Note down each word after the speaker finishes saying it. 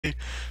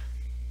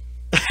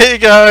Hey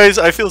guys,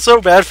 I feel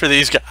so bad for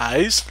these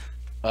guys.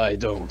 I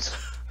don't.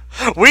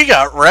 We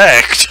got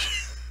wrecked.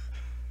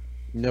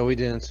 No, we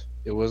didn't.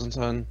 It wasn't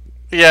on.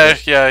 Yeah.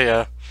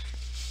 I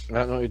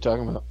don't know what you're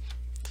talking about.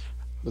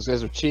 Those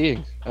guys are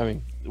cheating. I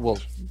mean, well,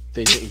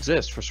 they didn't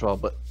exist, first of all,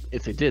 but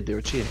if they did, they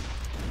were cheating.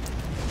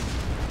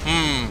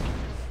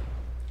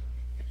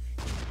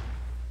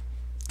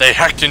 They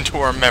hacked into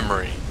our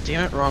memory.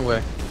 Damn it, wrong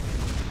way.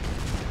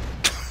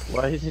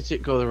 Why didn't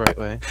it go the right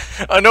way?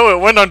 I know it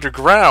went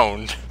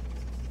underground.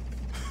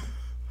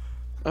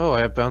 Oh, I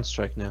have bounce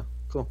strike now.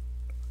 Cool.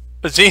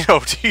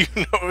 Xeno, do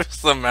you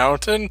notice the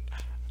mountain?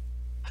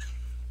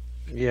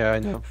 Yeah, I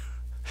know.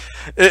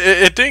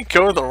 It didn't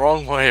go the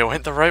wrong way, it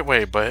went the right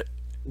way, but...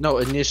 No,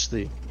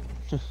 initially.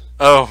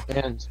 Oh.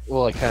 And,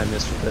 well, I kind of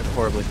missed with it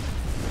horribly.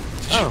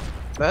 Oh,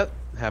 that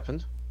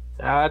happened.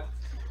 That...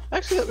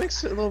 Actually, that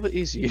makes it a little bit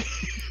easier.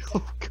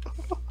 Oh, God.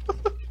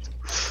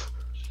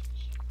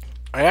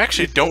 I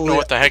actually don't know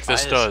what the heck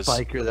this If I had does. a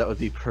spiker, that would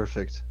be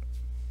perfect.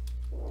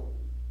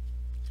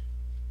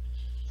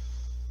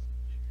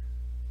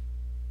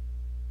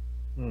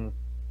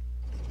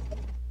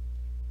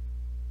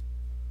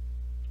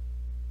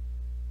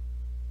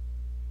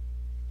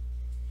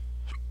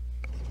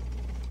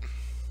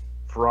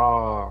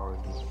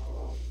 Frogs.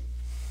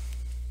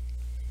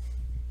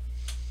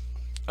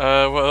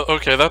 Well,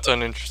 okay, that's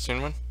an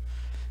interesting one.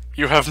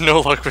 You have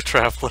no luck with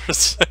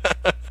travelers.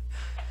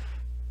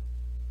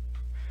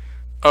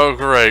 Oh,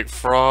 great.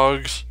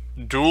 Frogs.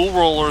 Dual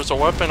rollers, a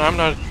weapon I'm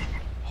not...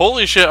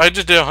 Holy shit, I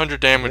just did 100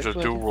 damage with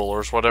dual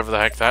rollers, whatever the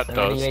heck that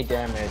does. 78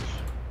 damage.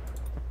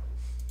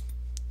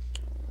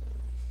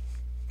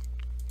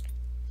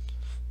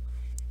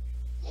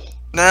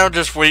 Now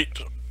just wait.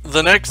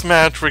 The next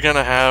match we're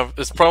gonna have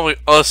is probably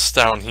us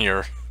down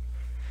here.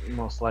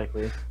 Most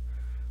likely.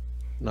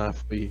 Not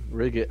if we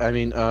rig it. I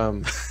mean,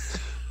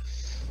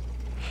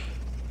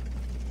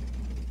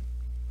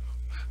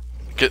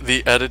 Get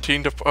the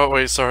editing oh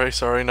wait,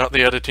 sorry, not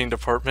the editing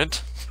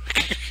department.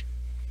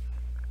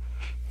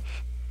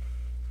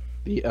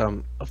 the,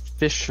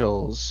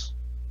 officials.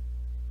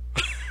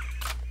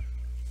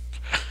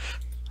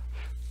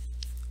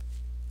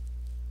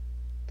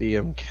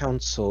 The,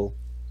 council.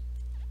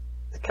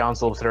 The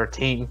Council of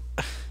 13.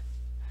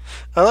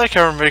 I like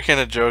how we're making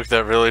a joke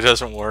that really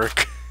doesn't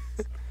work.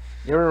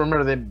 You ever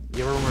remember them? Did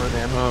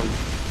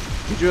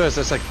you realize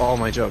that's like all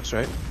my jokes,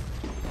 right?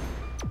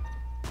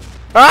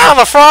 Ah,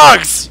 the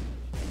frogs!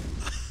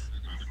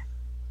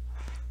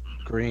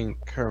 Green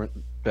current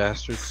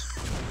bastards.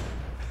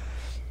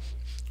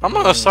 I'm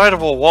on the side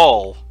of a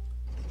wall.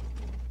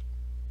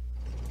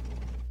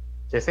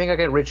 Do you think I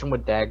can reach him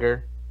with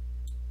dagger?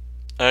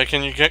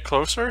 Can you get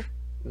closer?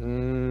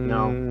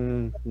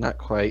 No. Not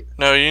quite.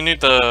 No, you need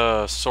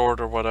the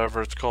sword or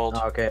whatever it's called.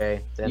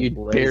 Okay. Then You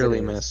blaze barely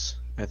it is. miss,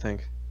 I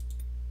think.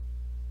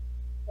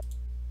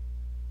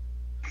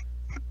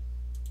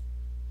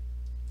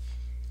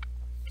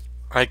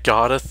 I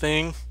got a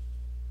thing.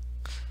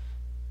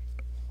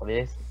 What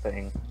is the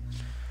thing?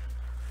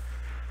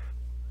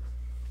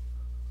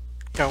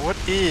 Yeah, what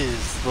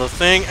is the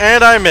thing?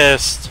 And I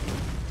missed!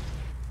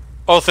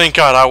 Oh, thank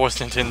God I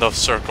wasn't in the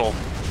circle.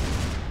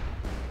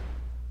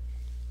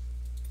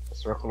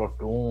 Circle of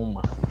Doom.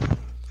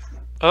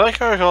 I like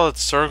how I call it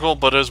circle,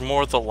 but it's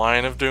more the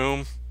line of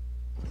doom.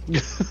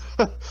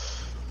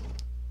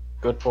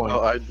 Good point. Oh,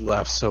 I'd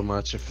laugh so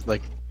much if,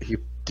 like, he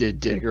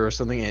did Digger or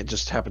something and it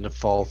just happened to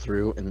fall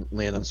through and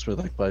land on Smooth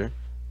like butter.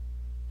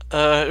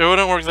 It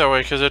wouldn't work that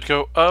way, because it'd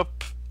go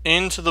up,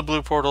 into the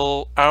blue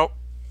portal, out.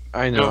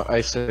 I know, Go. I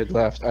said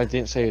left. I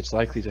didn't say it's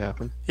likely to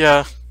happen.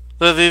 Yeah.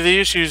 The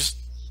issues,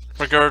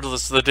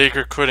 regardless, the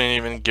Digger couldn't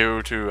even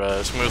go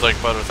to Smooth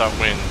like butter without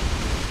wind.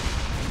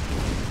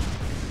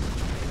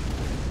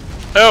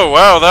 Oh,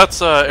 wow,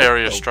 that's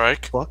area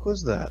strike. What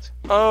was that?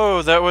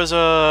 Oh, that was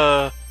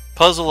a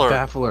puzzler.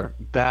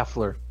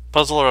 Baffler.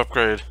 Puzzler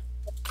upgrade.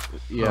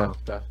 Yeah.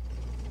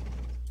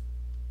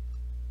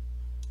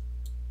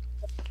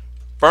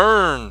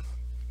 Burn!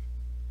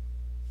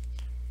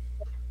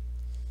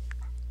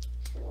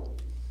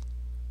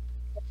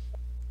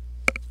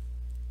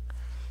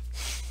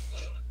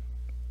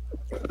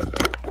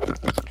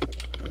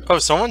 Oh,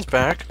 someone's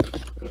back.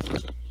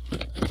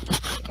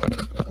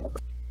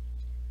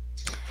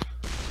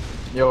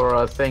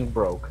 Your thing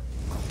broke.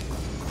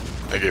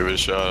 I gave it a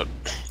shot.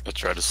 I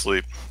tried to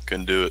sleep.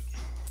 Couldn't do it.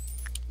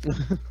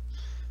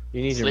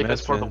 You need Sleep your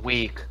is for the medicine.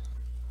 weak.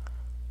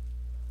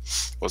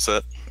 What's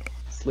that?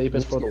 Sleep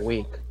is for the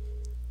weak.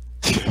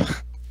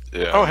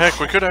 Yeah. Oh heck,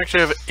 we could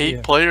actually have 8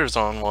 Yeah. players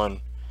on one.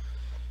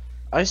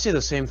 I say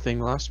the same thing,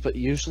 Lost, but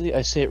usually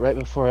I say it right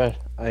before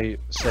I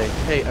say,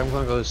 hey, I'm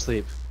gonna go to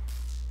sleep.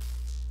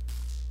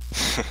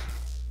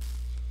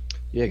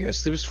 Yeah, guys,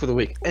 sleep is for the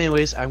weak.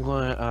 Anyways, I'm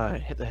gonna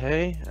hit the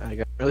hay. I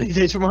got an early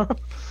day tomorrow.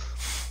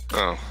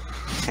 Oh.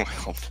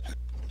 Well.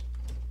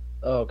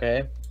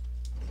 Okay.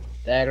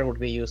 Dagger would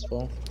be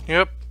useful.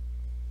 Yep.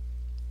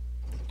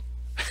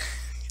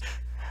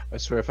 I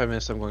swear, if I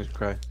miss, I'm going to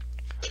cry.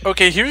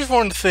 Okay, here's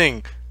one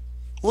thing.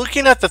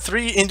 looking at the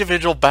 3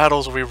 individual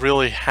battles we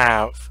really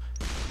have,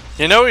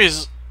 you know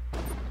he's...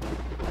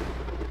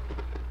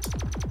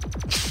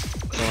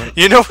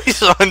 You know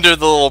he's under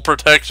the little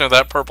protection of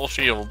that purple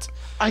shield.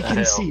 I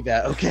can see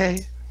that,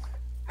 okay?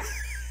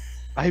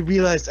 I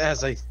realized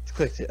as I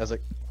clicked it, I was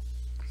like...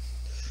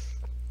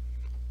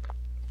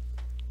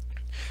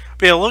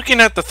 But yeah, looking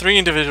at the 3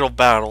 individual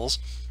battles,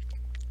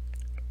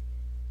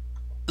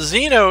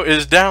 Xeno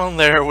is down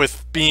there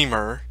with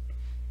Beamer,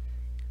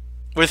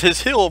 with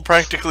his heal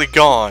practically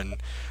gone.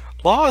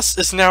 Lost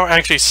is now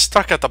actually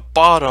stuck at the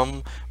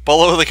bottom,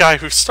 below the guy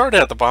who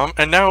started at the bottom,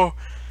 and now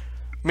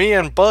me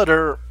and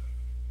Butter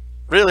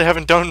really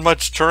haven't done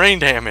much terrain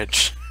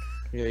damage.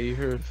 Yeah, you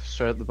heard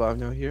start at the bottom,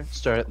 now here.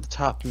 Start at the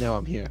top, now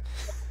I'm here.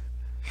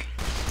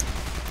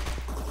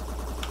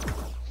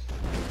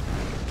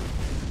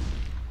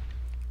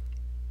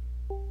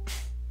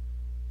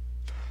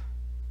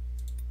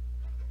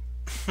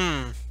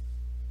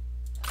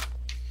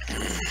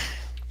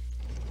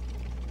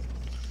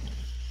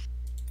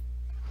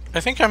 I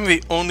think I'm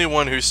the only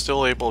one who's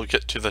still able to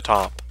get to the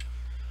top.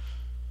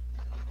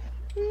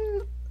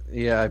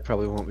 Yeah, I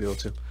probably won't be able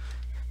to.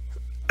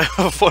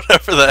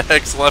 Whatever the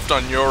heck's left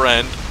on your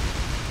end.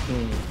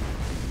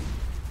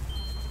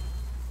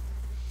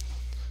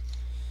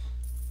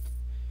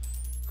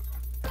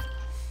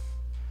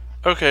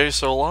 Okay,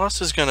 so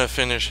Lost is gonna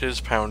finish his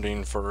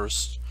pounding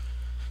first.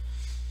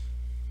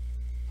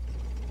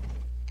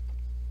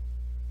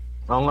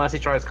 Unless he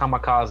tries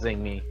kamikazing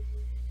me.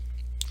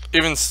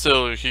 Even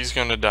still, he's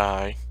gonna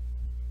die.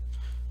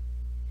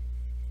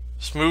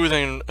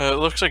 Smoothing, it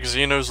looks like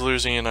Xeno's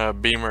losing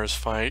Beamer's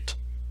fight.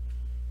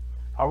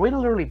 Are we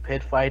literally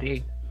pit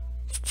fighting?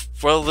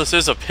 Well, this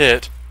is a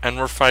pit, and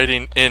we're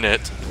fighting in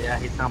it. Yeah,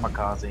 he's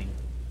kamikazing.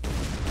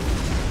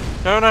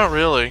 No, not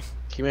really.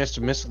 He managed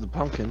to miss with the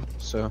pumpkin,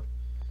 so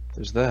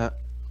there's that.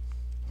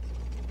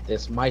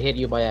 This might hit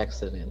you by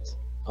accident.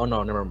 Oh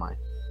no, never mind.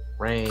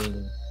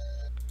 Rain.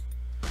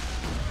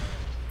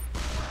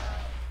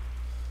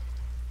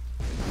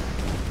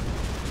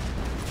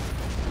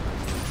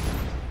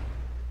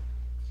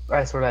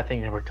 I swear that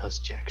thing never does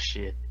jack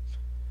shit.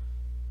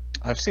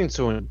 I've seen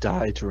someone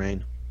die to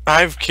rain.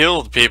 I've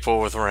killed people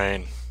with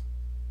rain.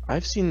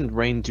 I've seen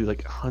rain do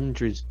like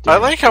hundreds. I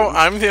like how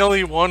I'm the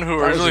only one who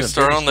That was originally in a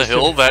started very on the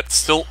hill specific- that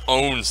still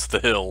owns the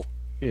hill.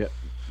 Yeah,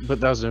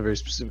 but that was in a very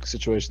specific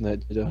situation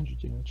that did 100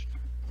 damage.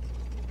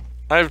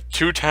 I've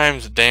 2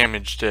 times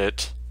damaged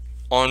it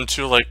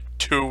onto like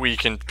 2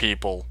 weakened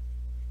people.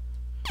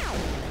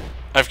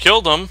 I've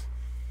killed them.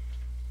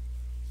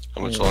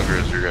 How much longer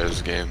is your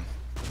guys' game?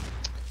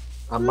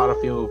 About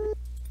a few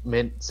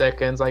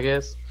seconds, I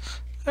guess.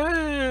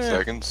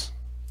 Seconds?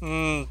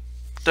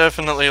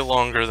 Definitely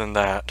longer than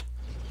that.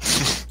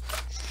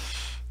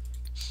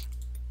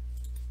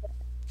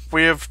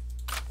 We have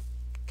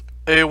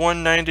a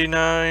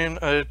 199,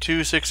 a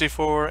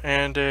 264,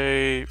 and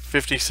a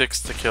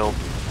 56 to kill.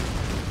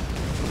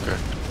 Okay.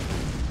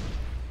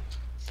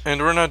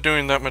 And we're not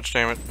doing that much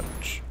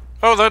damage.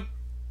 Oh, that...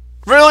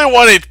 Really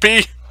 1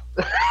 HP!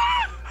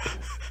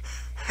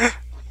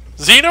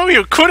 Xeno,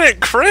 you couldn't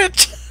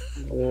crit!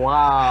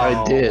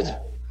 Wow. I did.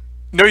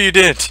 No, you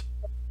didn't.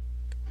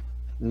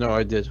 No,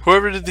 I did.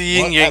 Whoever did the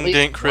yin yang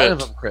didn't crit. One of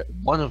them crit.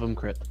 One of them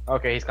crit.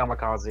 Okay, he's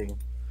kamikazing.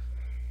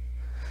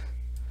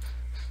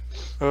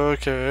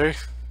 Okay.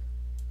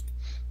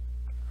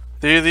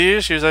 The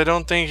issue is I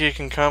don't think he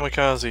can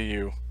kamikaze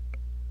you.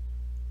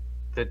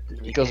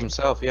 He kills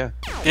himself, yeah.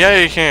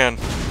 Yeah, he can.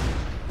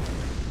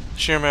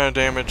 Sheer amount of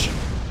damage.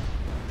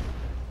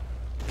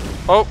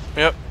 Oh,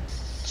 yep.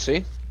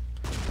 See?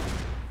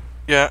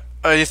 Yeah,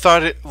 I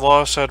thought it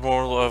Lost had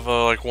more of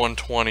like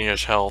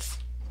 120-ish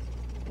health.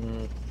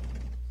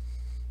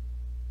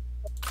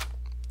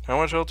 How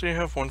much health do you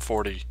have?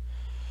 140.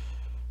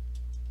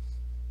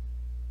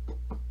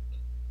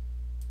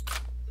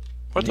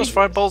 What does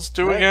 5 balls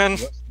do again?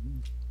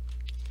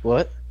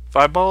 What?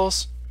 5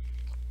 balls?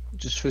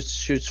 Just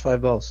shoots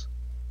 5 balls.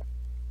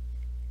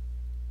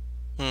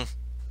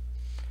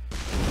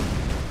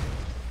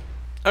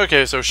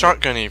 Okay, so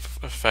shotgun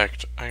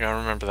effect. I gotta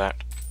remember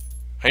that.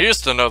 I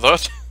used to know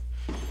that.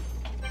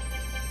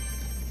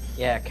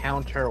 Yeah,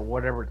 counter,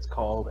 whatever it's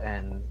called,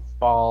 and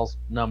balls,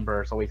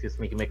 numbers, always gets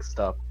me mixed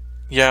up.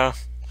 Yeah.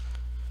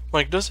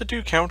 Like, does it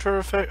do counter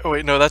effect? Oh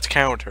wait, no, that's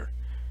counter.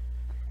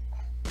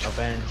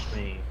 Avenge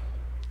me.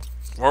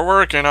 We're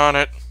working on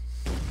it.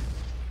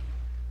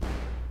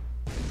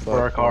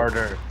 Work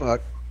harder.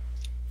 Fuck.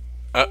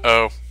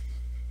 Uh-oh.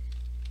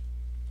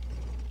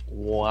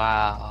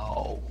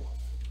 Wow.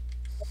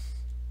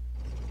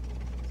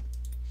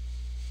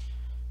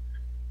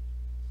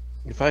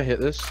 If I hit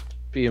this,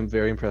 be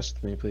very impressed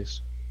with me,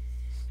 please.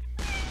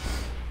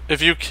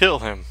 If you kill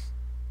him.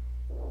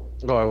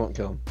 Oh, I won't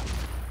kill him.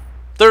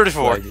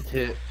 34. I did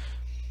hit.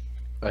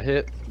 I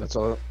hit. That's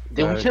all.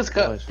 Did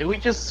we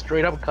just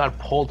straight up got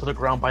pulled to the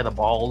ground by the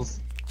balls?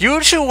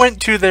 You two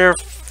went to their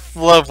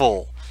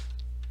level.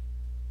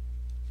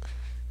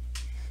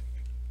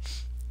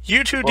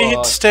 You two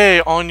didn't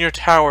stay on your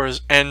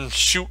towers and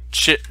shoot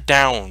shit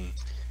down.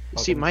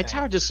 See, my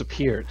tower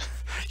disappeared.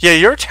 Yeah,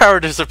 your tower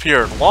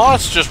disappeared.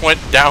 Lost just went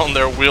down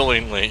there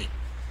willingly.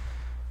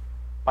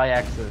 By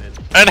accident.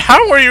 And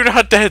how are you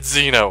not dead,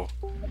 Xeno?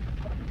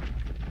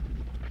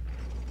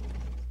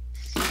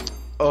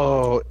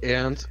 Oh,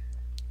 and...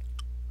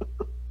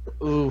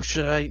 Ooh,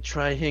 should I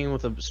try hanging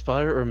with a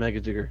spotter or a mega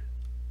digger?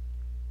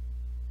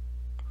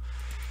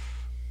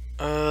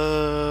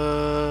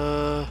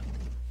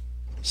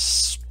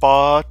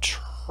 Spotter?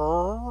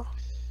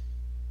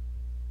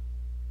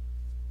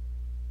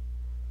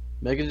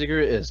 Mega digger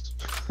it is.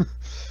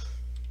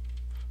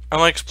 I'm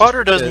like,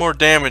 spotter does dead. more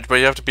damage, but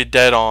you have to be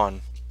dead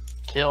on.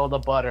 Kill the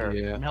butter.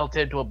 Yeah. Melt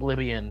it to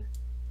oblivion.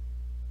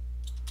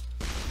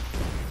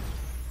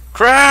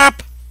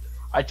 Crap!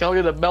 I tell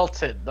you to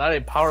melt it, not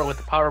empower with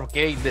the power of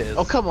gayness.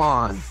 Oh, come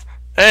on!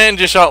 And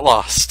you shot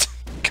Lost.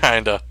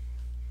 Kinda.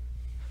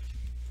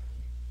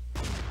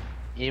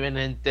 Even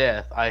in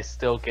death, I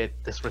still get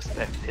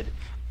disrespected.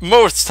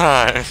 Most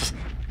times.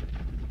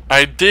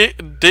 I dig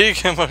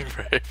him a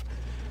grave.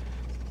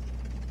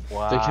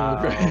 Wow,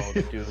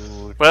 grave.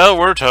 dude. Well,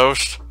 we're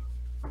toast.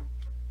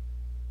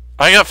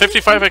 I got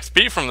 55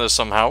 XP from this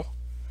somehow.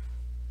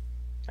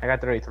 I got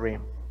 33.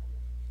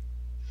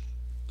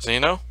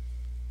 Xeno?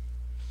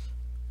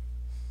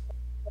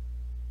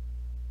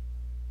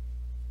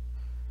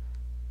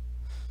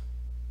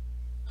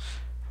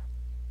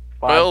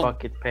 Well-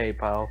 Bucket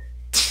PayPal.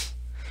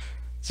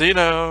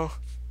 Xeno!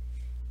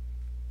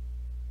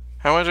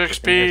 How much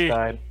XP?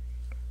 Died.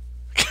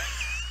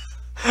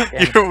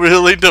 You're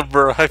willing to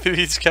bribe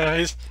these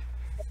guys?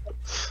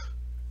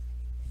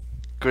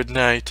 Good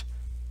night.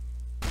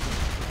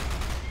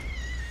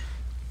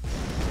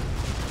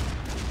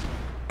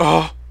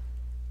 Oh!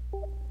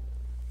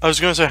 I was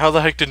gonna say, how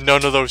the heck did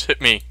none of those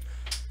hit me?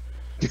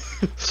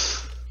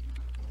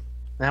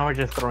 Now we're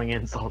just throwing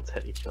insults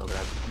at each other.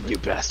 You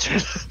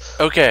bastard.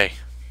 Okay.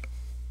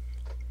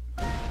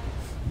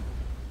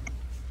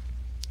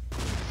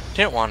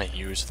 Didn't want to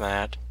use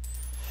that.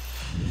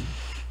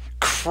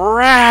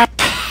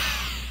 Crap!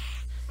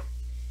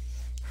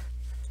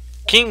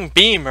 King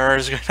Beamer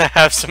is gonna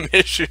have some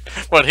issues.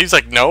 What? He's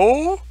like,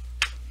 no?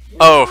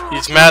 Oh,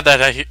 he's mad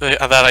that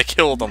I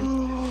killed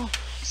him.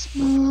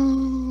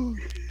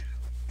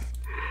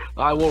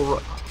 I will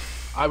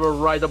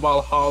ride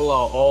about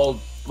Valhalla, all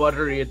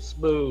buttery and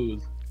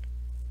smooth.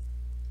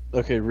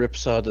 Okay,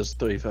 Ripsaw does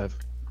 35.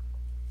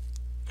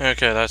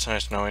 Okay, that's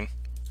nice knowing.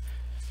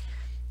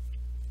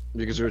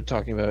 Because we were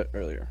talking about it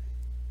earlier.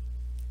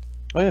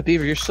 Oh yeah,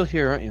 Beaver, you're still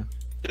here, aren't you?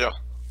 Yeah.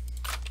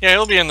 Yeah,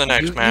 he'll be in the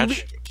next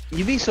match.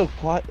 You be so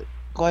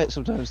quiet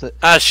sometimes that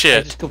Ah, I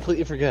shit. just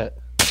completely forget.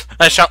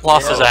 I shot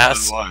Lost his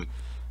ass.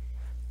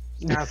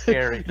 Not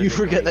scary. You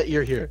forget that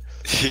you're here.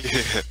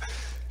 Yeah.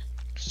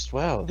 Just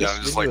wow. Yeah, this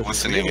I'm just, video like, is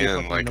listening really in,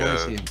 fucking like,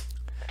 noisy.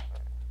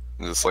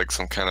 Just like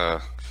some kind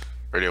of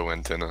radio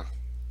antenna.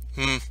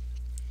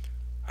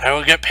 I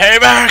will get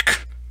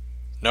payback!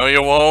 No,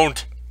 you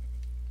won't.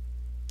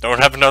 Don't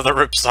have another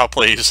ripsaw,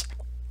 please.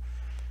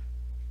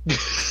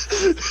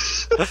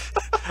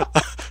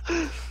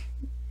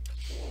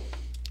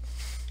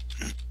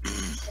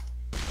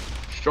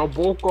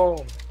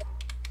 Shaboko.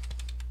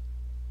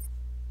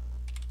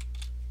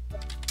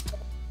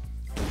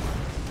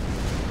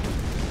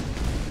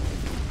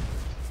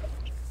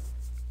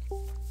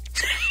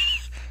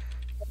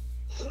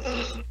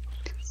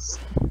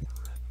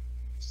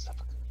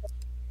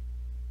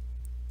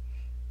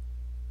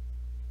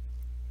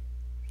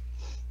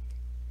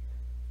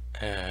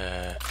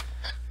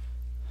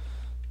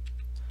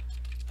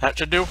 That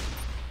should do.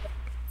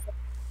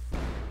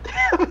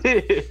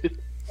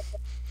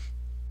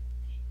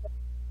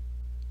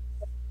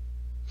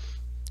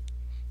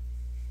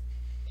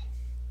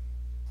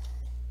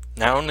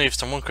 Now only if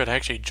someone could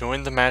actually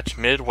join the match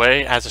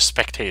midway as a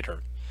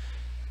spectator.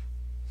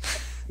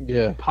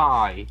 Yeah,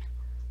 Pie.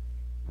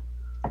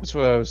 that's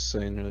what I was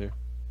saying earlier.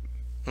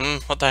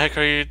 What the heck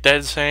are you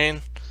dead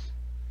saying?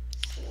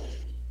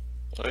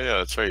 Oh yeah,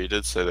 that's right. You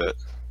did say that.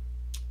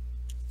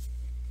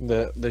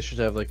 That they should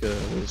have like a way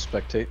to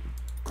spectate.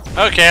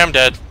 Okay, I'm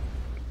dead.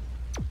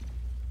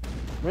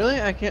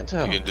 Really? I can't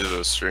tell. You can do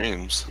those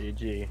streams.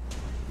 GG.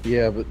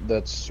 Yeah, but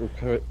that's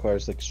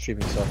requires like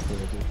streaming software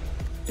to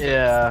do.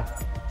 Yeah,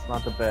 it's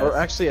not the best. Or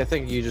actually, I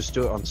think you just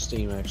do it on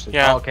Steam. Actually.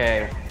 Yeah.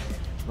 Okay.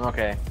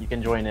 Okay, you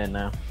can join in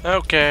now.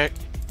 Okay.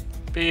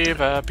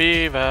 Beaver,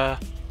 beaver.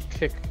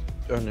 Kick.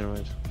 Oh, never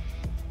mind.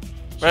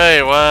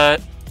 Wait,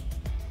 what?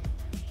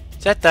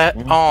 Is that that?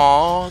 Mhm.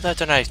 Oh,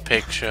 that's a nice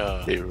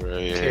picture. Here I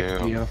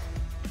Kick. am. Yeah.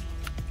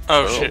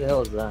 Oh What shit. the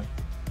hell is that?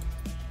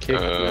 Kick.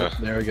 Uh. Yeah,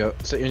 there we go.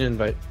 Set you an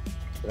invite.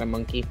 Is that a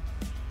monkey?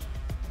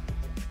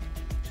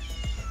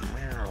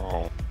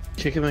 Meow.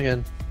 Kick him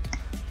again.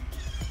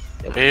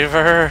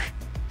 Beaver.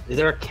 Is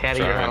there a cat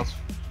in your Trying. house?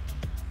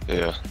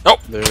 Yeah.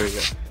 There we go.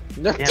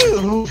 No, Damn.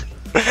 dude!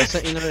 I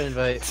sent you another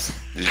invite.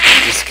 Did you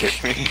just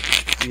kick me?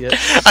 Yep.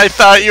 I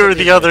thought you were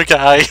the other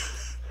guy.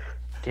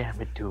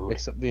 Damn it, dude.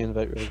 Accept the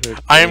invite real quick.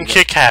 I am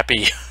kick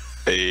happy. Do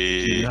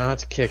Hey.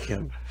 not kick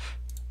him.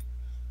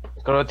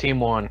 Go to team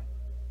 1.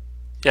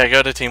 Yeah,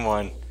 go to team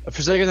 1. For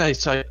a second, I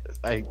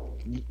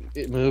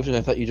it moved and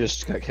I thought you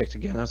just got kicked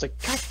again. I was like,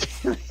 God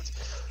damn it!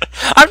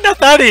 I'm not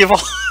that evil!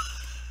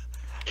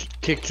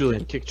 Kick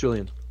Julian. Kick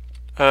Julian.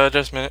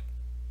 Just a minute.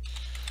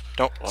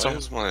 Don't.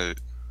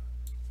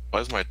 Why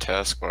is my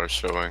taskbar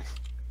showing?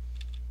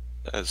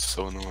 That is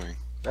so annoying.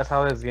 That's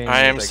how this game.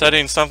 I is, am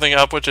setting something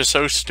up which is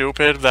so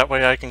stupid. That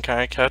way I can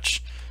kind of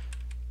catch.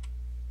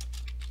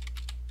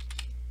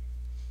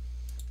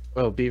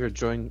 Oh, Beaver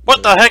joined.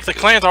 What the heck? The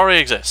clan already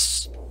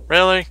exists.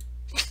 Really?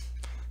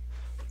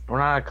 We're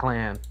not a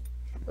clan.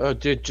 Oh,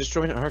 dude, just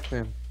join our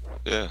clan.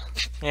 Yeah.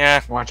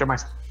 Yeah. Want to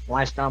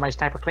know my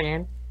sniper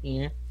clan?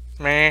 Yeah.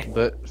 Meh.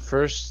 But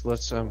first,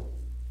 let's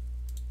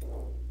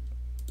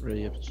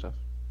ready up and stuff.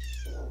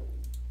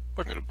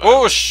 I'm gonna buy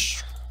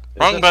Whoosh!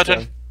 Wrong that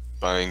button. Scar?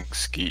 buying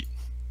Skeet.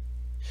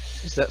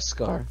 Is that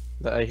Scar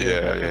that I hear? Yeah,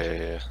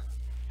 about? yeah.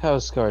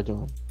 How's Scar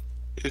doing?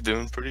 He's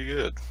doing pretty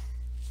good.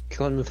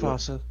 Killing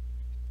Mufasa.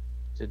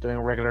 Just doing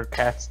regular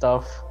cat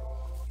stuff.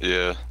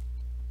 Yeah.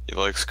 He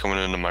likes coming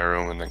into my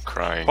room and then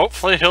crying.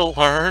 Hopefully he'll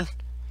learn.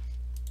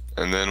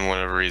 And then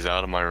whenever he's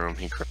out of my room,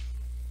 he cries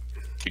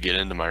to get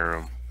into my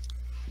room.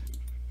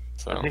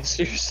 So, Like,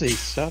 seriously,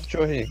 stop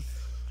joining.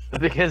 I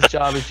think his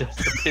job is just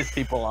to piss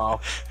people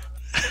off.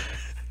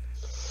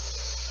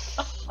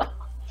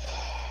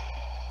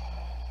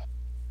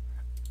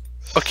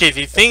 Okay,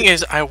 the thing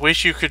is, I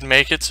wish you could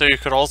make it so you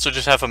could also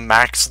just have a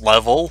max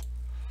level.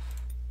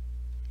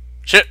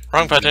 Shit,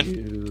 wrong button.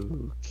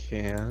 You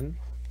can.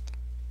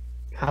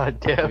 God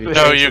damn it.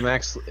 No, change you- the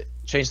max.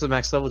 Change the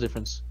max level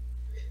difference.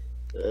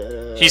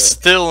 He's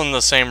still in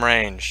the same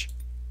range.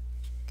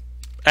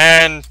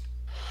 And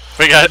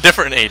we got a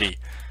different 80.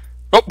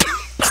 Oh!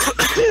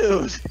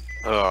 Dude.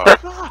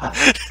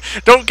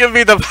 Don't give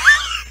me the...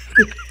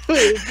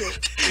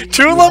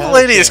 Two level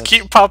had a 80s chance.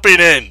 keep popping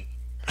in.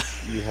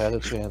 You had a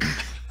chance.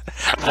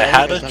 I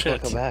had a It's not gonna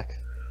chance. Come back.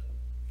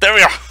 There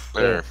we are.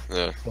 there,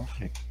 yeah.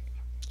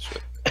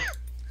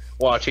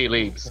 Watch, he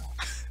leaves.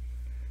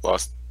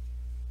 Lost.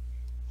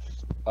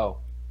 Oh.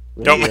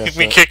 Don't make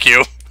me kick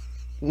you.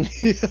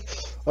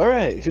 All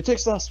right, who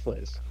takes last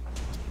place?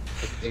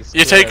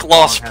 You take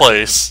lost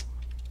place.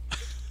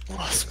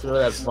 It's true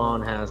that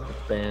Vaughn has the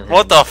ban.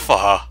 What the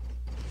fuck?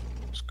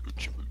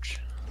 Scooch booch.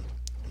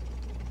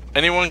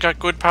 Anyone got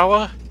good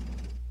power?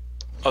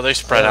 Oh, they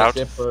spread out.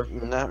 Zipper.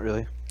 Not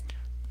really.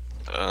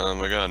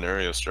 I got an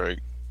area strike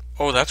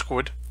Oh, that's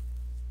good.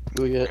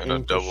 We got and a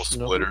aim double push,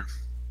 no- splitter.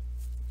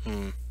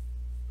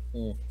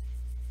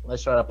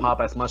 Let's try to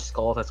pop as much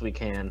skulls as we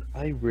can.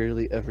 I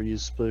rarely ever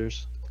use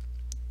splitters.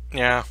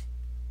 Yeah.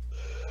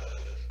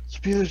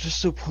 Splitters are just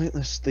so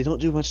pointless. They don't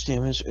do much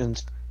damage,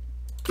 and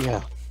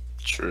yeah.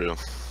 True.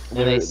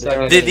 They suck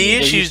at The it.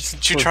 issue use is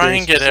to for try very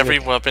and get every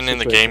specific weapon in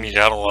the game, you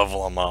gotta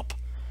level them up.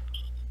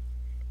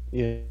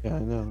 Yeah, I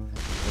know.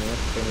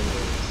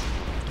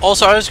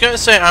 Also, I was gonna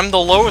say, I'm the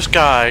lowest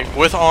guy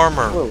with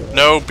armor. Whoa.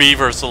 No,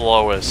 Beaver's the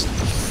lowest.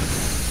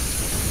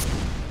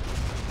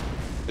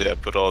 Yeah,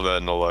 put all that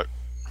in the luck.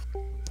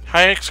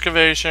 High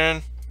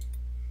excavation.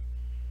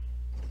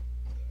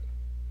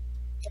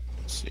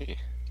 Let's see.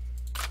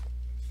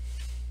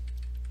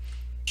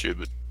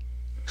 Jib.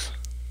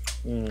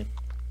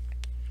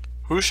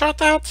 Who shot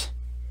that?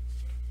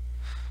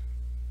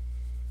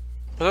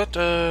 Was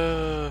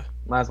that,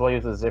 Might as well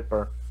use the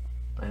zipper.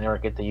 I never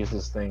get to use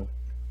this thing.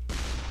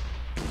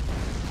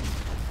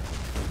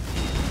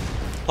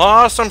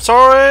 Lost, I'm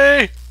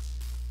sorry!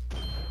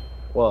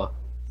 What?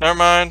 Never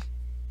mind.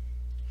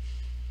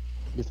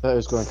 You thought it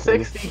was going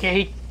crazy.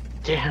 68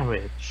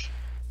 damage.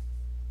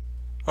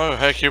 Oh,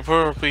 heck, you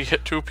probably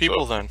hit two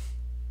people then.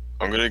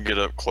 I'm gonna get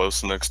up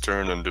close next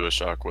turn and do a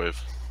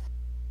shockwave.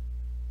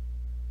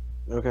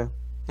 Okay.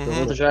 What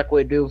Mhm. does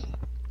Shockwave do?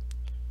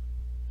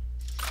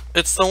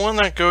 It's the one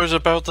that goes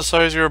about the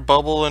size of your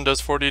bubble and does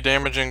 40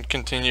 damage and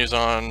continues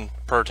on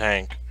per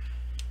tank.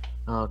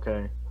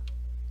 Okay.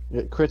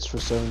 It crits for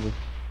 70.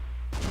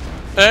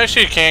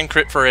 Actually, you can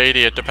crit for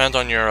 80, it depends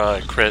on your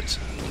crits.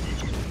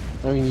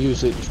 I mean,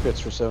 usually it just crits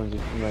for 70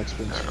 in my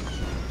experience.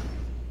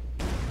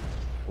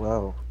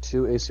 Wow.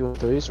 2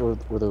 AC-130s, or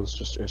were those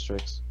just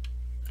airstrikes?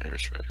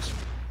 Airstrikes.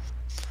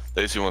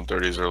 The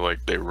AC-130s are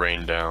like, they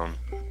rain down.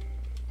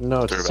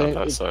 No, it's They're the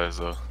about same. that size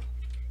though.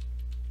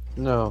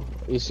 No,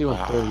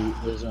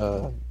 AC-130 is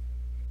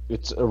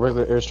it's a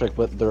regular airstrike,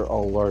 but they're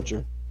all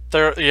larger.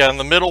 Yeah, and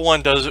the middle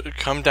one does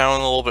come down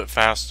a little bit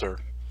faster.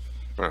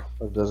 Oh,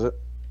 does it?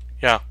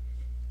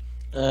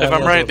 If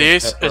I'm right,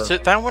 is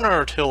it that one or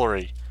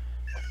artillery?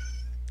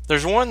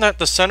 There's one that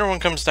the center one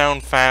comes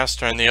down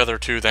faster and the other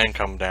two then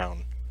come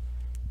down.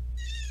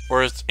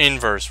 Or it's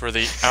inverse, where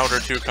the outer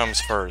two comes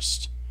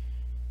first.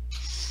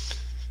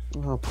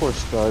 Oh, poor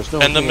Stars.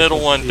 No And the one middle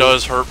thinks one it's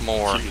does hurt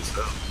more.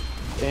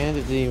 Jeez, And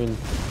it didn't even.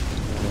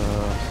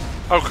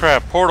 Oh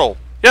crap, portal!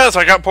 Yes,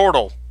 I got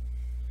portal!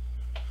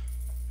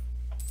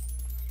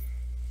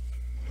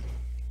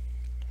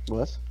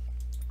 What?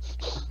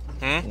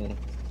 Hmm?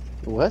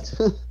 What?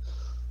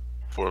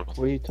 Portal.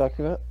 What are you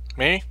talking about?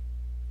 Me?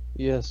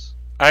 Yes.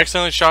 I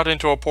accidentally shot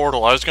into a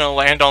portal. I was gonna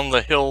land on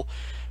the hill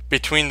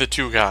between the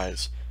two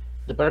guys.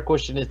 The better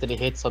question is, did he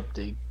hit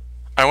something?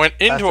 I went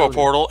into a Absolutely.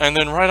 portal and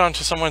then right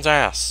onto someone's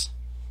ass.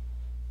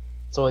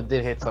 So it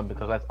did hit something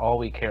because that's all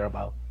we care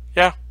about.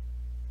 Yeah,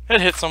 it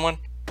hit someone.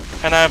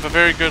 And I have a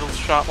very good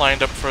shot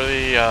lined up for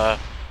the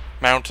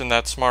mountain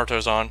that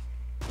Smarto's on.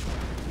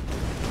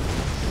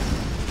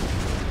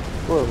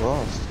 We're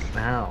lost.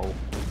 Now.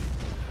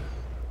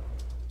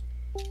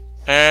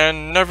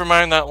 And never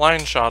mind that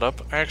line shot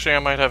up. Actually, I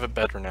might have it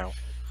better now.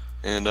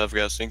 And I've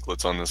got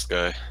sinklets on this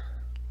guy.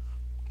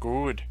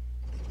 Good.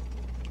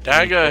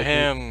 Dagger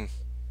him.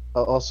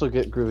 I'll also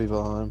get Groovy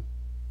Ball on him.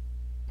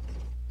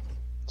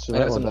 So I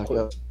that got one some back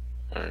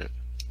up.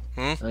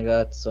 Alright. I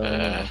got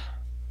some.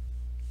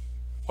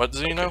 What,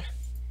 Xeno?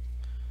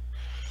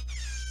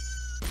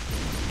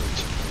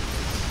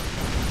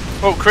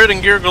 Oh, crit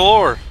and gear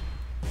galore.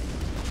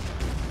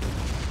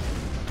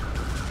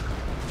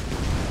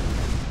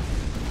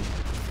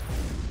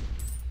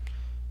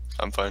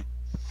 I'm fine.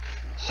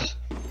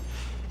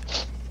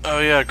 Oh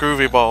yeah,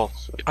 Groovy Ball.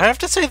 I have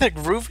to say that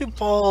Groovy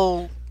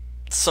Ball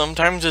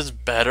sometimes is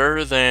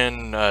better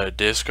than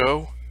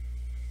Disco,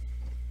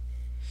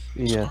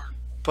 Yeah.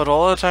 but a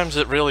lot of times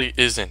it really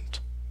isn't.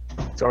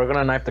 So we're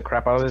gonna knife the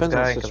crap out of this Depends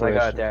on the guy because I got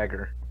a situation.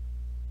 dagger.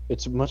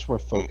 It's much more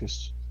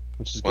focused,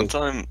 which is One good.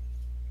 time,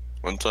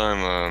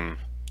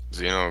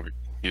 Xeno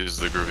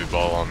used the groovy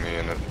ball on me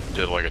and it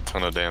did like a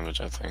ton of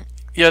damage, I think.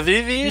 Yeah, the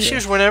issue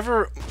is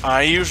whenever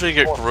I usually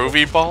get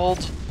Groovy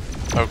Balled.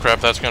 Oh crap,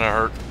 that's gonna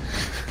hurt.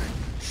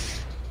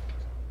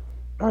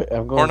 Alright,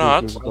 I'm Or going to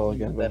not. do Groovy Ball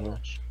again, by the way.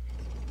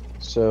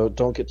 So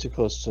don't get too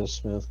close to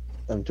Smooth.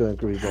 I'm doing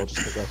Groovy Ball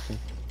just like that.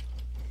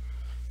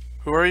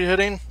 Who are you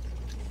hitting?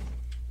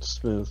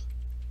 Smooth.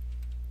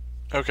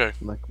 Okay.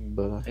 Like,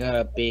 but I got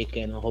a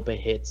beacon. I hope it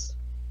hits.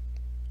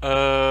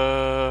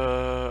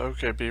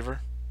 Okay, Beaver.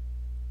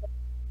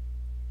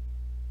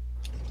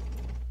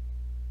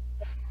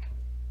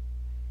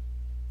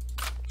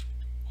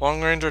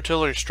 Long range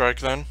artillery strike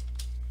then.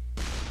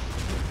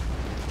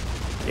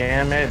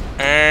 Damn it.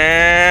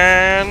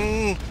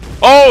 And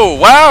oh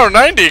wow,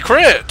 90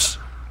 crit!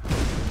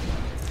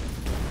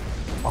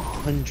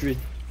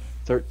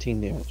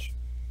 113 damage.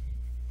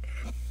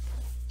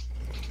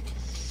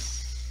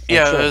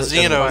 Yeah, Actually, I've heard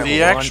Xeno, that the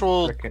one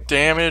actual frickin-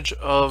 damage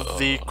of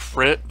the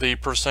crit, the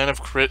percent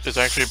of crit is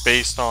actually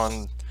based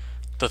on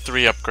the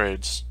 3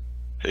 upgrades.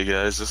 Hey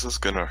guys, this is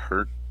gonna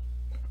hurt.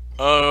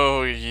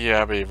 Oh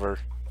yeah, Beaver.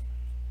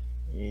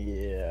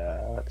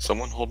 Yeah.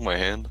 Someone hold my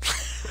hand.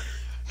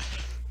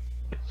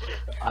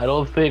 I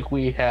don't think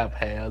we have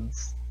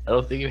hands. I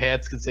don't think your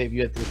hands can save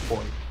you at this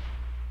point.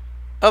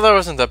 Oh, that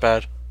wasn't that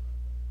bad.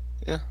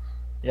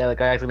 Yeah, the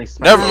guy accidentally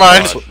smacked Never me.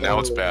 mind. God, now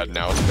it's bad,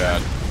 now it's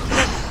bad.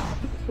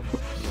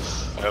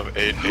 I have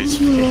 8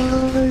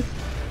 HP.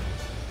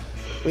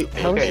 Wait,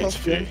 how Okay. is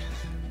health HP.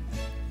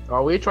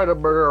 Are we trying to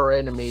murder our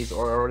enemies,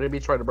 or are they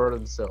trying to murder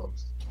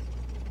themselves?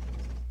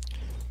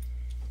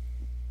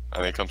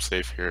 I think I'm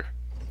safe here.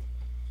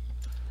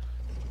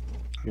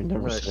 You're I'm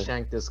never gonna safe.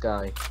 shank this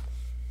guy.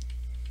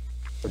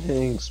 We're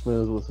hitting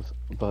Smooth with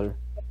a butter.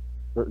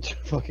 Or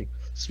fucking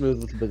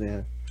Smooth with a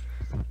banana.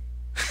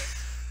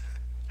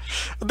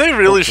 They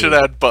really should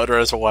add butter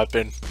as a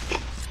weapon.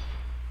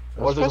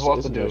 What's it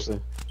supposed to do?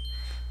 Actually.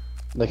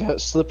 Like how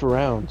it slip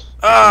around.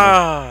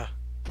 Ah!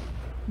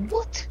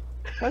 What?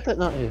 How'd that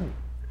not hit him?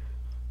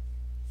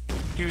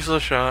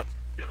 Useless shot.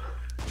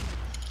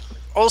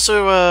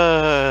 Also,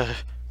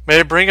 may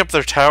I bring up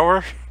their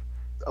tower?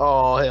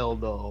 Oh, hell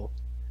no.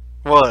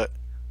 What?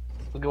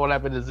 Look at what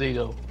happened to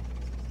Xeno.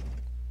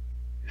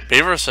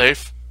 Beaver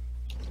safe.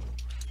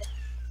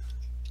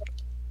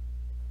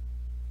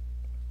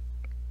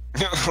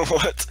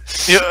 What?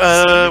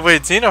 Yeah,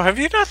 wait, Xeno, have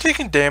you not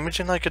taken damage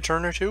in like a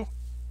turn or two?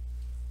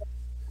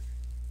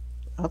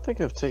 I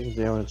think I've taken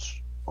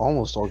damage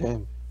almost all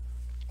game.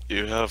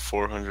 You have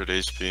 400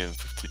 HP and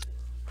 50.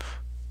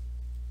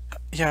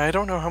 Yeah, I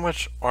don't know how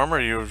much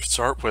armor you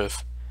start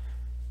with.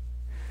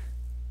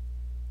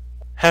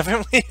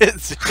 Haven't we hit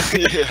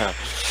Xeno? Yeah.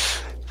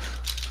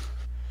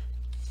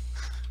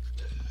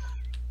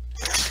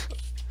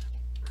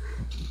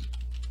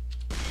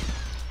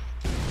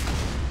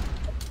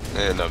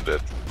 And I'm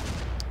dead.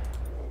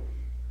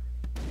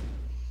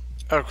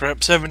 Oh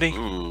crap, 70.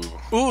 Ooh.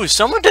 Ooh,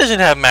 someone doesn't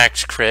have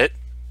max crit.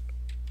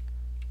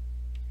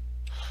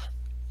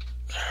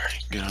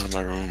 Alright, get out of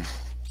my room.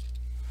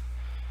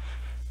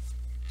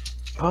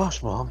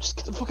 Gosh, Mom, just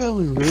get the fuck out of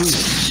my room.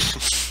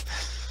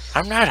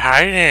 I'm not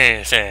hiding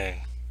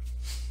anything.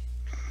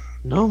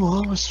 No,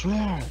 Mom, I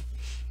swear.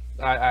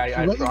 I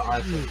Honestly,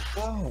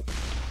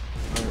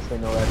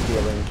 know that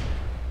feeling.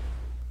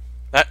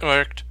 That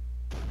worked.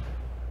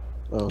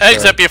 Oh, sorry.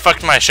 Except you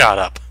fucked my shot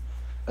up.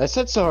 I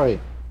said sorry.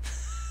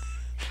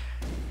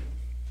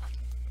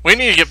 We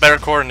need to get better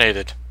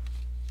coordinated.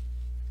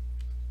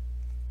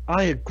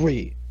 I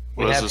agree.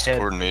 We What is have this head-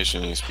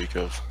 coordination you speak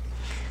of?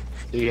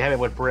 Do you have it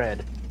with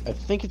bread? I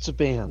think it's a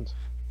band.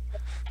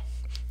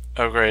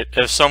 Oh great,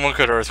 if someone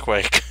could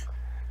earthquake.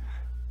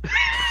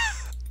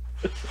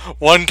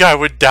 One guy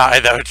would die,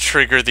 that would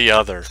trigger the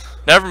other.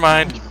 Never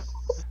mind.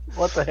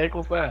 What the heck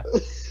was that?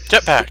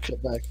 Jetpack.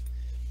 Get back.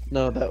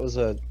 No, that was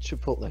a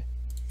Chipotle.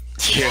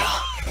 Yeah.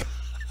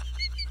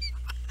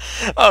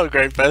 Oh,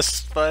 great.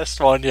 Best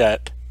one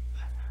yet.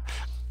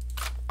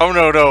 Oh,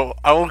 no.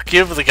 I will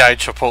give the guy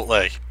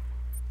Chipotle.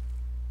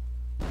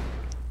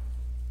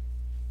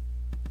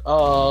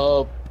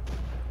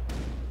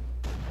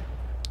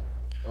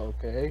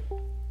 Okay.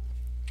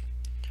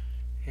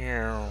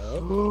 Yeah.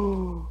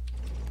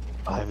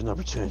 I have an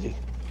opportunity.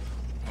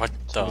 What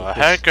So the this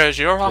heck is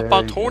your very good.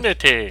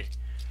 opportunity?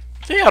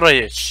 There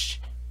is.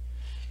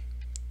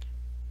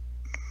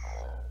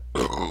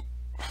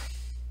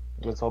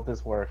 Let's hope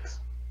this works.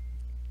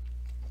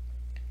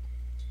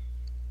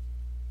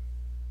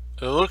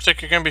 It looks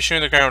like you're going to be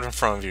shooting the ground in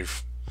front of you.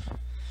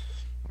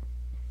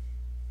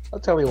 I'll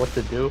tell you what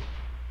to do.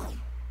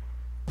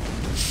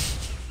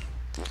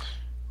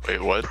 Wait,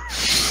 what?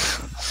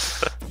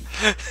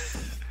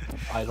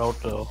 I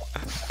don't know.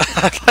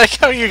 I like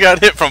how you got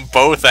hit from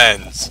both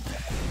ends.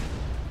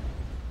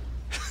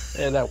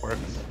 Yeah, that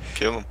works.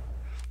 Kill him.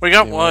 We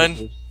got Yeah,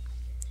 one.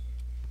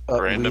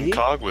 Random we?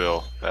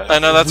 cogwheel. I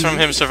know that's from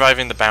him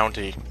surviving the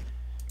bounty.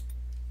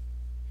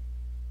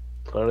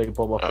 Clearly,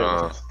 Boba Fett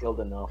wasn't skilled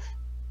enough.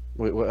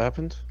 Wait, what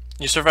happened?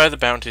 You survived the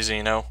bounty,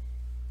 Xeno.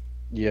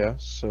 Yeah,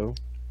 so.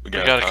 We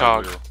got a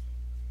cog.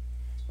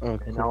 Oh, And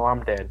cool. now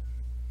I'm dead.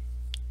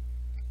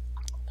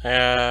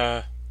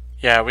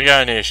 Yeah, we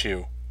got an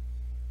issue.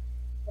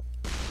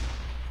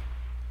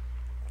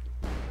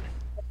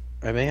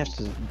 I may have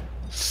to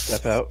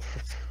step out.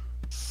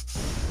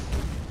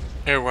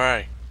 Here,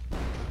 why?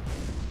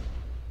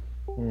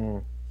 Hmm.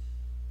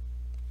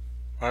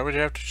 Why would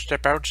you have to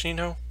step out,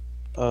 Xeno?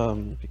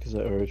 Because I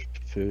ordered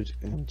food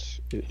and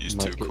He's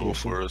might too get cool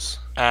used. for us.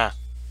 Ah.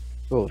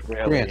 Oh,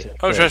 Really? granted.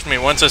 Oh, trust me,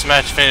 once this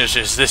match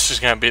finishes, this is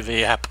gonna be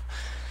the app.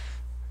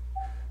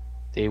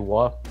 The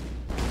what?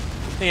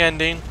 The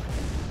ending.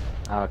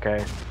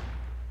 Okay.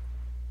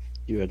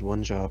 You had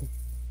one job.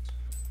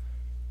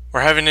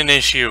 We're having an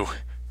issue.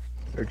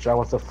 Your job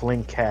was to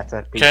fling cats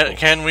at people.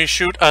 Can we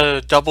shoot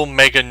a double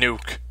mega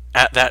nuke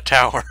at that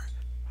tower?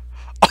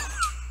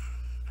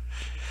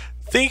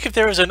 Think if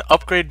there was an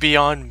upgrade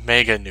beyond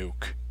mega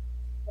nuke.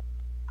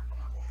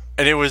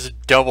 And it was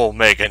double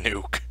mega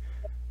nuke.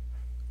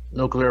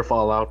 Nuclear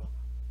fallout.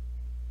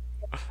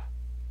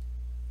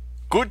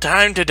 Good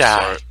time to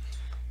die.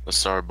 The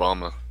Star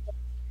Obama.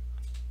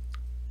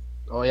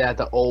 Oh yeah,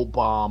 the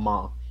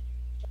Obama.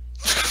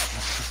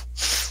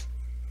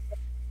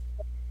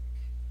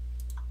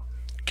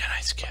 Can I Like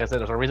I skip? said,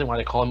 there's a reason why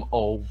they call him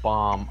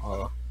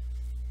Obama.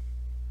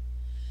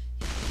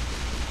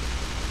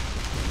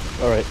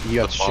 Alright, you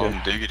got The to bomb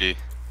shoot. diggity.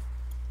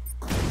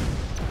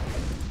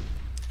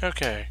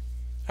 Okay.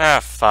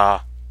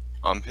 Ah.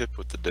 I'm hip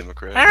with the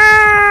Democrats.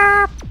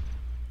 I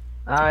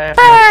have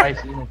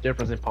no seen the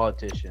difference in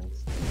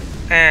politicians.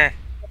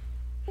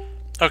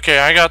 Okay,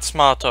 I got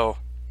Smato.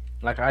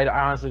 Like, I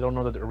honestly don't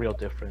know the real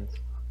difference.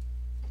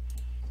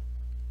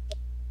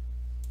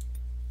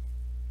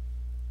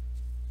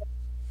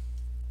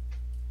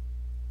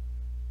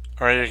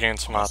 Alright,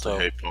 against I Smato.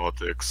 hate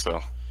politics,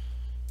 so.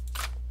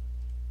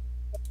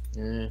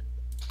 Yeah.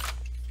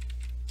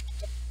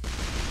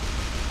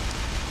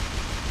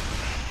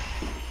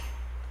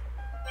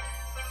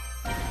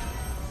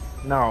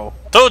 No.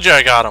 Told you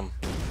I got him.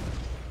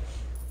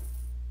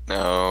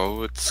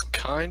 No, it's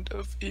kind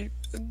of even.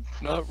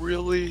 Not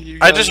really. You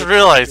I guys just are-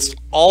 realized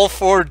all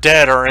 4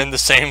 dead are in the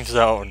same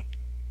zone.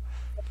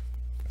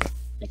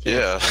 You can't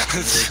Yeah. fucking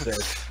lose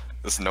it.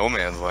 This no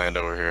man's land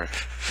over here.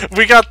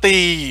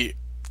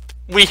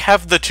 We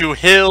have the 2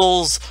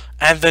 hills,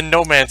 and then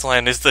no man's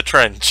land is the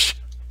trench.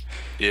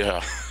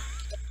 Yeah.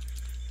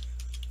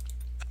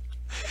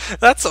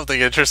 That's something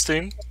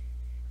interesting.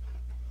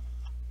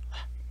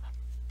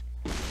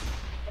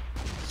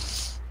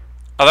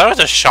 Oh, that was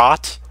a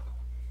shot.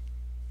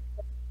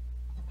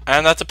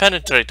 And that's a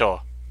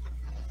penetrator.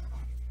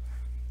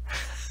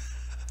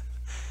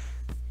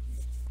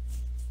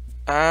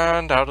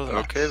 And out of the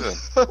Okay then.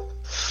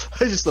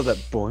 I just thought that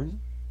boing.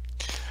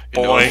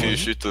 You know, if Boing. you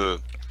shoot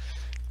the.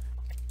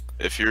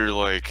 If you're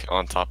like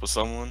on top of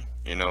someone,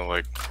 you know,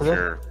 like if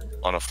you're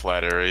on a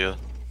flat area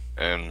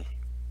and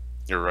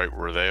you're right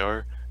where they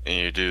are, and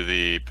you do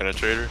the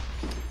penetrator,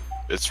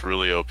 it's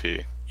really OP.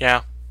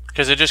 Yeah,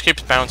 because it just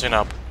keeps bouncing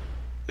up.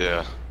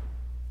 Yeah.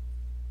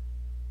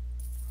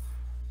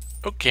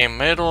 Okay,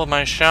 middle of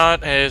my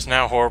shot is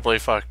now horribly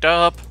fucked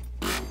up.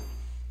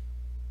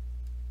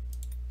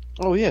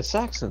 Oh yeah,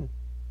 Saxon.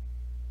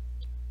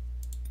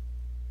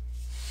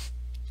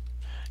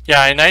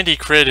 Yeah, I 90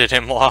 critted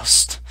him,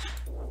 lost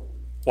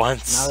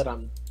once. Now that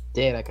I'm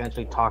dead, I can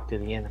actually talk to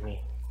the enemy.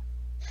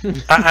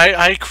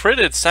 I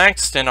critted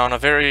Saxton on a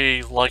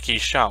very lucky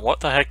shot.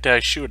 What the heck did I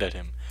shoot at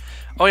him?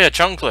 Oh yeah,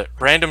 chunklet.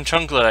 Random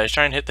chunklet. I was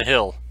trying to hit the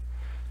hill.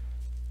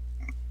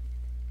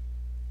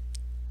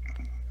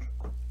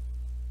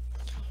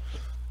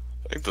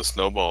 I think the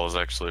snowball is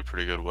actually a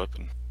pretty good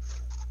weapon.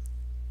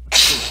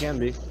 It can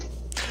be.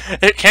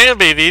 It can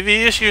be.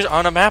 The issue is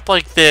on a map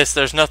like this,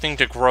 there's nothing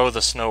to grow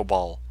the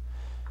snowball.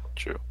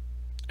 True.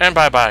 And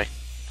bye-bye.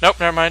 Nope,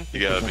 never mind.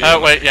 You gotta be Oh,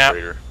 an wait, yeah.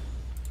 infiltrator.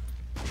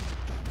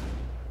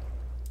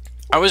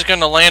 I was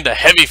gonna land a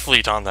heavy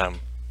fleet on them.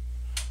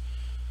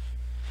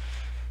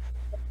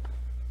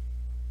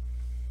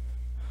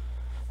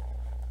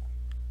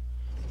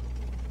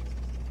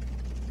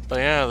 But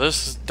yeah,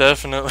 this is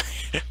definitely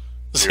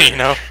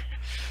Xeno.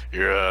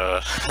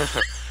 You're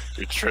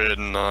you're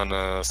treading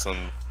on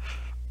some.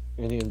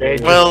 Indian Well,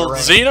 Burial. Well,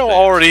 Right. Xeno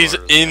already's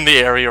in the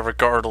area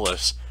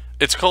regardless.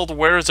 It's called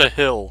Where's a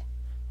Hill?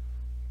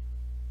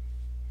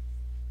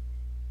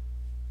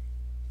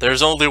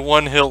 There's only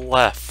one hill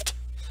left.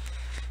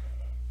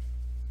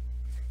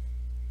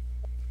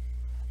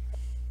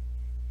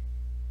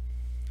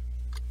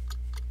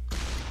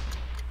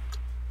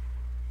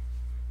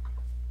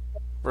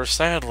 We're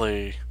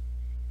sadly...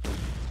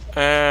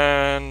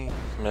 And...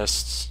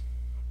 missed.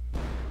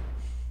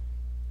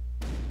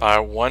 By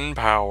 1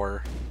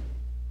 power.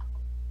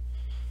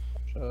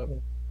 Shut up.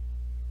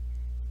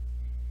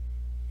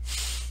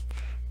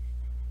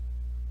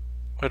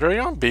 Wait, are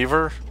you on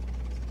Beaver?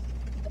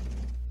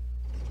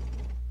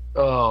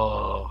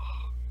 Oh.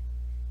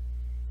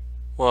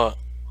 What?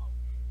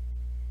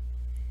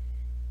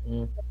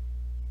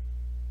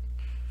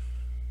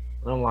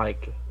 I'm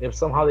like, if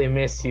somehow they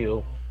miss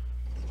you,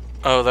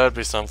 Oh, that'd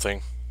be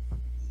something.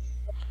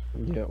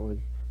 Yeah, well,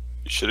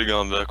 You should have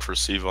gone back for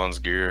Cvon's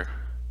gear.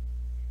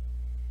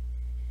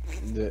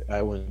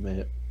 I wouldn't admit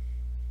it.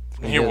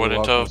 He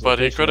wouldn't have, but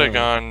he could have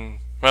gone...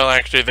 Well,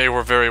 actually, they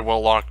were very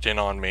well locked in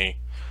on me.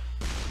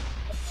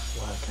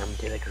 welcome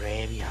to the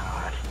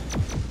graveyard.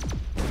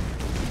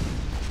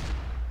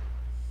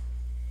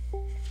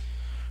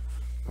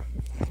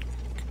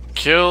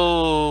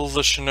 Kill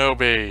the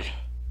shinobi.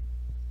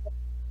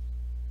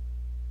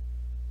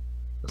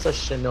 What's a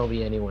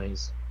shinobi,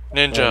 anyways?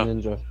 Ninja.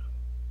 Ninja.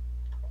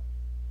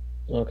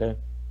 Okay.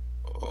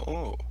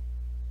 Oh.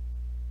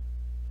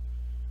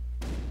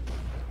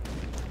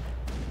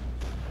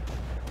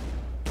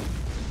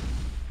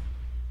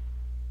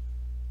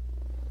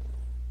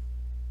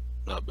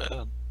 Not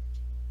bad.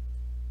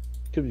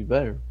 Could be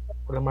better.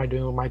 What am I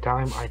doing with my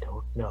time? I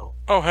don't know.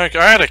 Oh heck,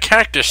 I had a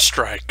cactus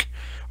strike.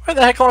 Why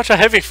the heck launch a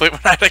heavy fleet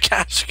when I had a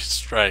cactus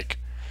strike?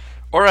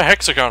 Or a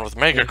hexagon with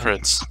mega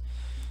crits.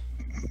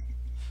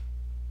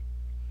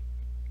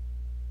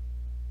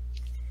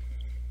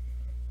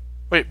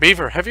 Wait,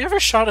 Beaver, have you ever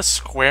shot a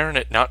square and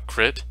it not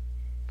crit?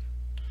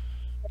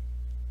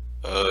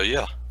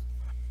 Yeah,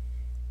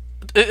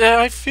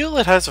 I feel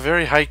it has a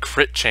very high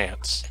crit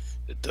chance.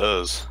 it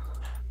does.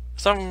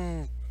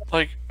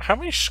 Like, how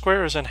many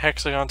squares and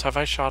hexagons have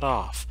I shot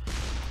off?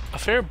 A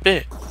fair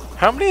bit.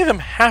 How many of them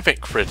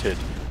haven't critted?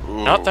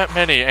 Ooh. Not that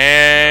many,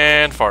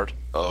 and fart.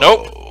 Oh.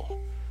 Nope.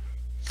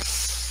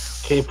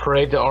 Okay,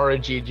 pray to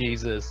RNG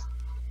Jesus.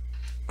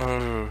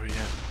 Oh,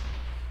 yeah.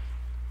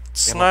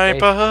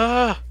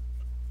 Sniper!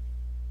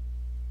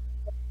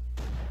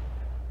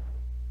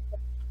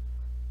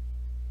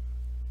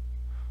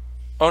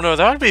 Oh no,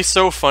 that would be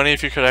so funny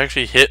if you could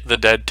actually hit the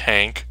dead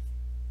tank.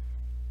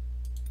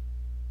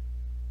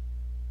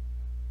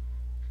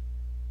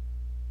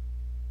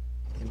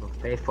 I'm a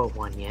faithful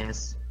one,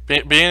 yes.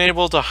 Being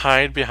able to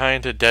hide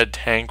behind a dead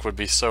tank would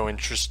be so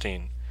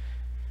interesting.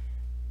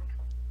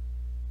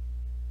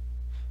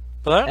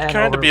 But that would And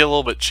kind of over- be a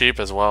little bit cheap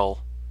as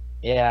well.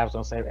 Yeah, I was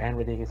gonna say, and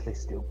ridiculously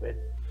stupid.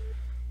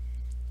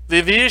 The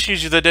issue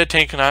is the dead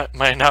tank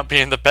might not be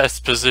in the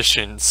best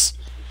positions.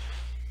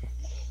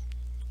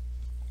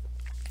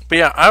 But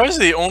yeah, I was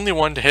the only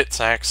one to hit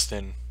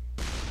Saxton.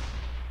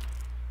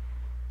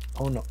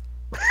 Oh no.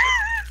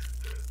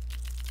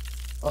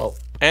 Oh.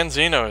 And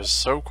Xeno is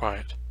so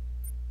quiet.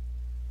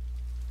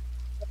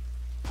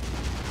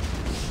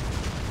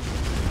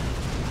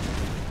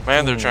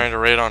 Man, they're trying to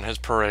raid on his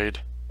parade.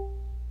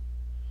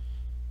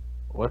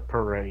 What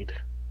parade?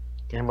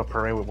 Can't have a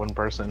parade with one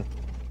person.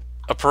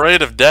 A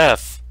parade of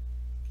death.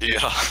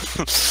 Yeah.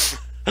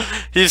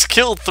 He's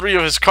killed 3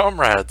 of his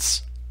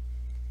comrades.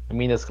 I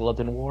mean the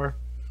skeleton war?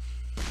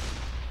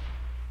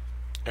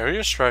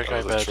 Area strike, I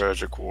Oh, the bet.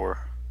 tragic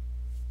war.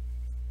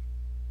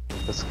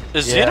 Is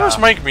Yeah. Xeno's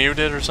mic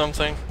muted or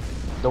something?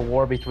 The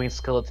war between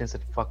skeletons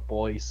and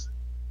fuckboys.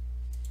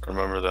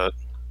 Remember that.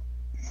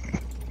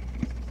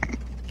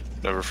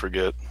 Never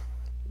forget.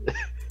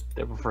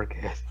 Never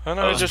forget. I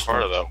know, I I was just...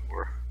 part of that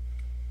war.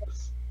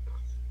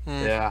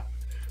 Hmm. Yeah.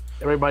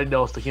 Everybody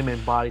knows the human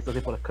body's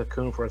nothing but a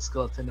cocoon for a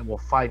skeleton and will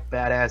fight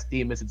badass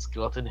demons in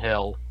skeleton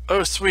hell.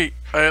 Oh, sweet.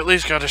 I at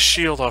least got a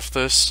shield off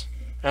this.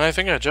 And I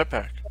think I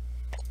jetpack.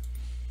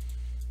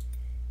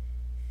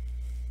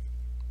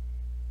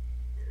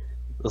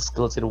 The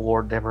skeleton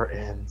war never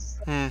ends.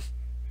 Hmm.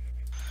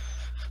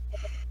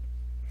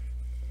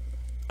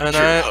 And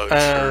Your I... hugs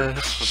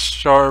hurt.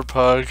 sharp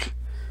hug.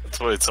 That's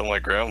what I tell my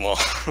grandma.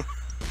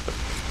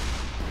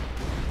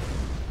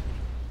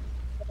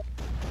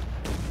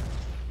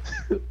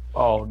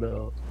 Oh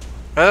no.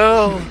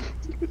 Well,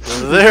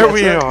 there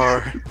we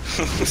are.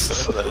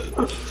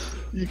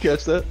 You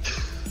catch that?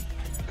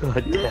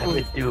 God damn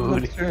it,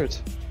 dude.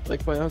 Hurt.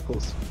 Like my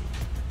uncles.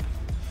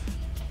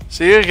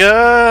 See you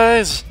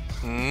guys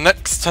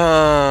next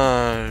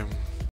time.